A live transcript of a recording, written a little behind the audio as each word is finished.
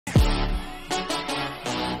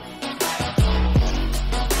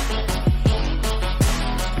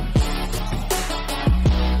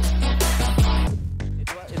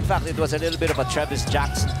fact, it was a little bit of a Travis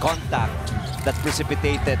Jackson contact that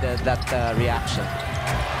precipitated that reaction.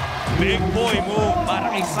 Big boy move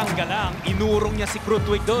para kay Sangalang. Inurong niya si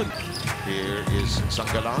Krutwig doon. Here is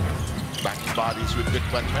Sangalang. Backing bodies with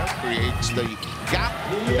bigman, creates the gap.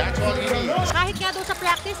 That's all he needs. Kahit nga doon sa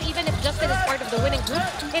practice, even if Justin is part of the winning group,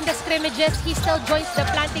 in the scrimmages, he still joins the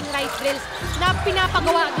planting rice drills na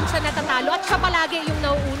pinapagawa dun sa natatalo at siya palagi yung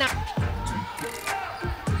nauuna.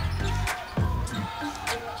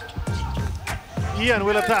 Ian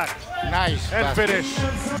will attack. Nice. And finish.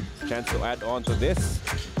 Chance to add on to this.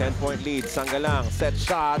 10-point lead. Sangalang. Set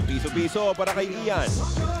shot. Piso-piso para kay Ian.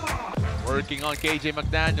 Working on KJ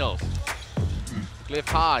McDaniels. Cliff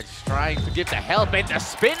Hodge trying to give the help and the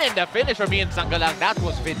spin and the finish from Ian Sangalang. That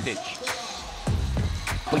was vintage.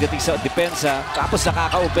 Pagdating sa depensa, tapos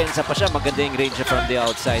nakaka-opensa pa siya, maganda yung range from the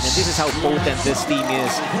outside. And this is how potent this team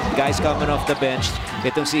is. Guys coming off the bench.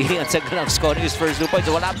 Itong si Ian Sangalang scoring his first 2 points.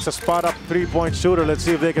 Wala. It's a spot-up three-point shooter. Let's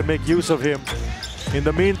see if they can make use of him. In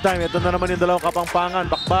the meantime, ito na naman yung dalawang kapangpangan.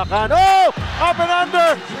 Bakbakan. Oh! Up and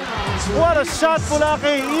under! What a shot mula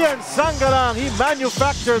kay Ian Sangalang. He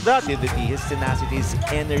manufactured that. His tenacity, his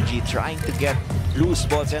energy, trying to get loose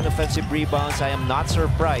balls and offensive rebounds. I am not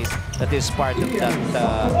surprised that he's part of that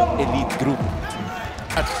elite group.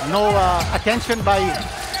 No attention by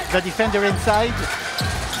the defender inside.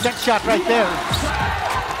 That shot right there.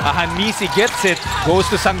 Ahanisi gets it. Goes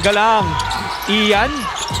to Sangalang. Ian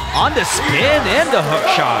on the spin and the hook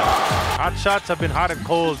shot. Hot shots have been hot and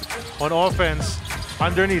cold on offense.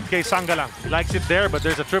 Underneath kay Sangalang. He likes it there, but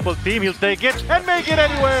there's a triple team. He'll take it and make it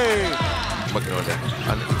anyway. Magnolia.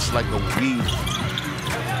 And it's like a weave.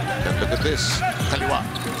 And look at this. Kaliwa.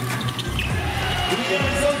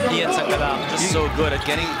 Ian Sangalang just so good at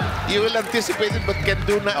getting... You will anticipate it but can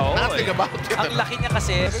do nothing about it. Ang laki niya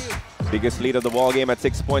kasi. Biggest lead of the ball game at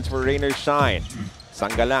 6 points for Rainer Shine.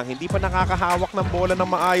 Sangalang hindi pa nakakahawak ng bola ng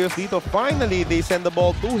maayos dito. Finally, they send the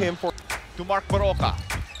ball to him for... To Mark Baroka.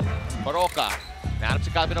 Baroka. Nahanap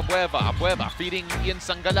si Calvin Abueva. Abueva feeding Ian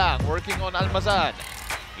Sangalang. Working on Almazan.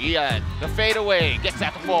 Ian, the fadeaway, gets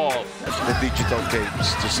that to fall. The digital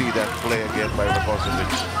tapes to see that play again by Rakosovic.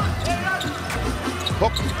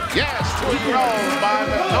 Hook. Yes, throw by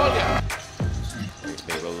Magnolia.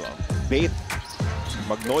 They will bait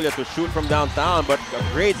Magnolia to shoot from downtown, but a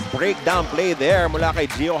great breakdown play there mula kay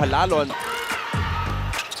Gio Halalon.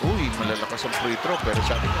 Uy, malalakas ang free throw, pero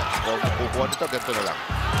sabi niya, kung kukuha nito, ganito na lang.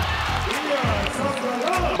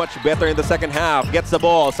 Much better in the second half. Gets the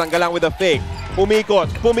ball. Sangalang with a fake. Pumikot.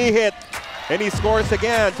 Pumihit. And he scores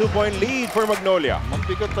again. 2-point lead for Magnolia.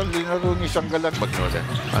 Mabigat ang linaro ni Sangalang Magnolia.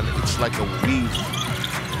 And it's like a weave.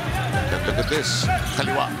 And look at this.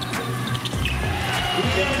 Kaliwa.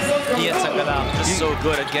 Ian Sangalang just so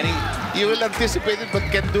good at getting... You will anticipate it but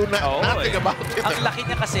can do nothing about it. Ang laki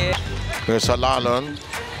niya kasi. Pero sa lalon,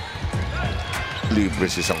 libre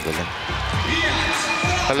si Sangalang.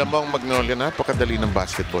 Alam mo ang Magnolia, napakadali ng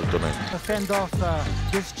basketball tonight. A fend-off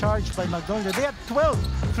discharge by Magnolia. They had 12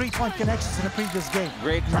 three-point connections in the previous game.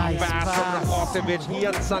 Great Nice pass from Rakosovic.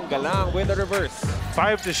 Ian Sangalang with the reverse.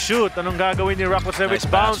 5 to shoot. Anong gagawin ni Rakosovic? Nice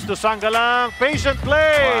Bounce to Sangalang. Patient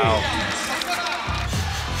play! Wow.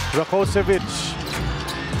 Rakosovic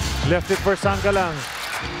left it for Sangalang.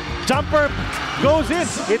 Jumper goes in.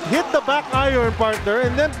 It hit the back iron, partner,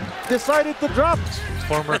 and then decided to drop.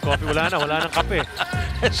 Former coffee. Wala nang kape.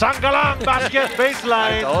 Sangalang basket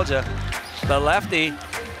baseline. I told you. The lefty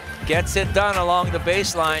gets it done along the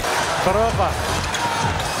baseline. Baroka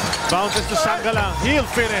bounces to Sangalang. He'll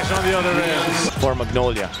finish on the other end. For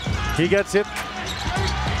Magnolia. He gets it.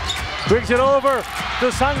 Brings it over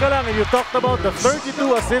to Sangalang. And you talked about the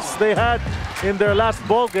 32 assists they had in their last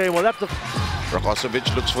ball game. Well, that's the...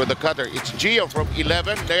 Rakosovic looks for the cutter. It's Gio from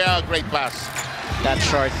 11. They are a great pass. That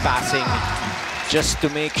short passing just to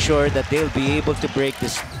make sure that they'll be able to break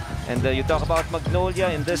this. And you talk about Magnolia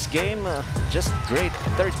in this game, just great.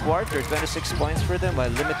 Third quarter, 26 points for them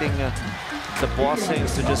while limiting the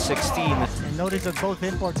Bossings to just 16. And notice that both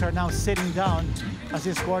imports are now sitting down as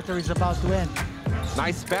this quarter is about to end.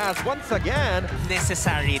 Nice pass once again.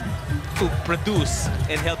 Necessary to produce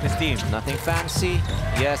and help his team. Nothing fancy.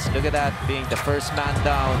 Yes, look at that, being the first man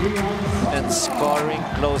down and scoring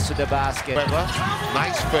close to the basket.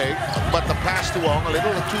 Nice fake, but the pass to Wong a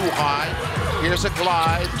little too high. Here's a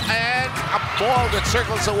glide and a ball that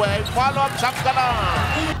circles away. Follow up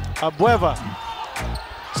Sangalang. Abueva.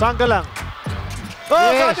 Sangalang.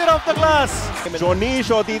 Oh, got it off the glass.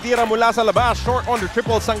 Jonicio titira mula sa labas. Short on the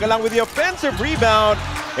triple. Sangalang with the offensive rebound.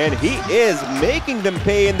 And he is making them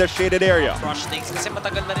pay in the shaded area. Rush things kasi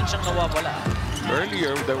matagal na rin siyang nawawala.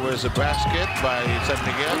 Earlier, there was a basket by San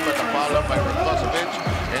Miguel, but a follow by Rakosovic.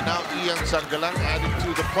 And now Ian Sangalang adding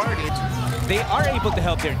to the party. They are able to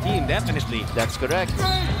help their team, definitely. That's correct.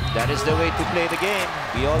 That is the way to play the game.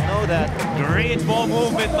 We all know that. Great ball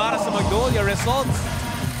movement para sa Magnolia results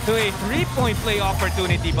to a three-point play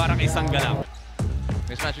opportunity para kay Sangalang.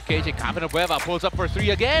 Mismatch with KJ. Bueva pulls up for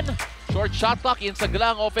three again. Short shot clock. Ian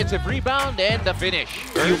Sangalang offensive rebound and the finish.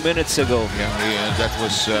 A few minutes ago. Yeah, that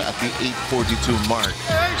was at the 8:42 mark.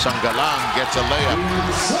 Sangalang gets a layup.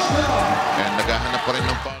 And naghahanap pa rin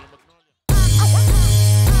ng foul.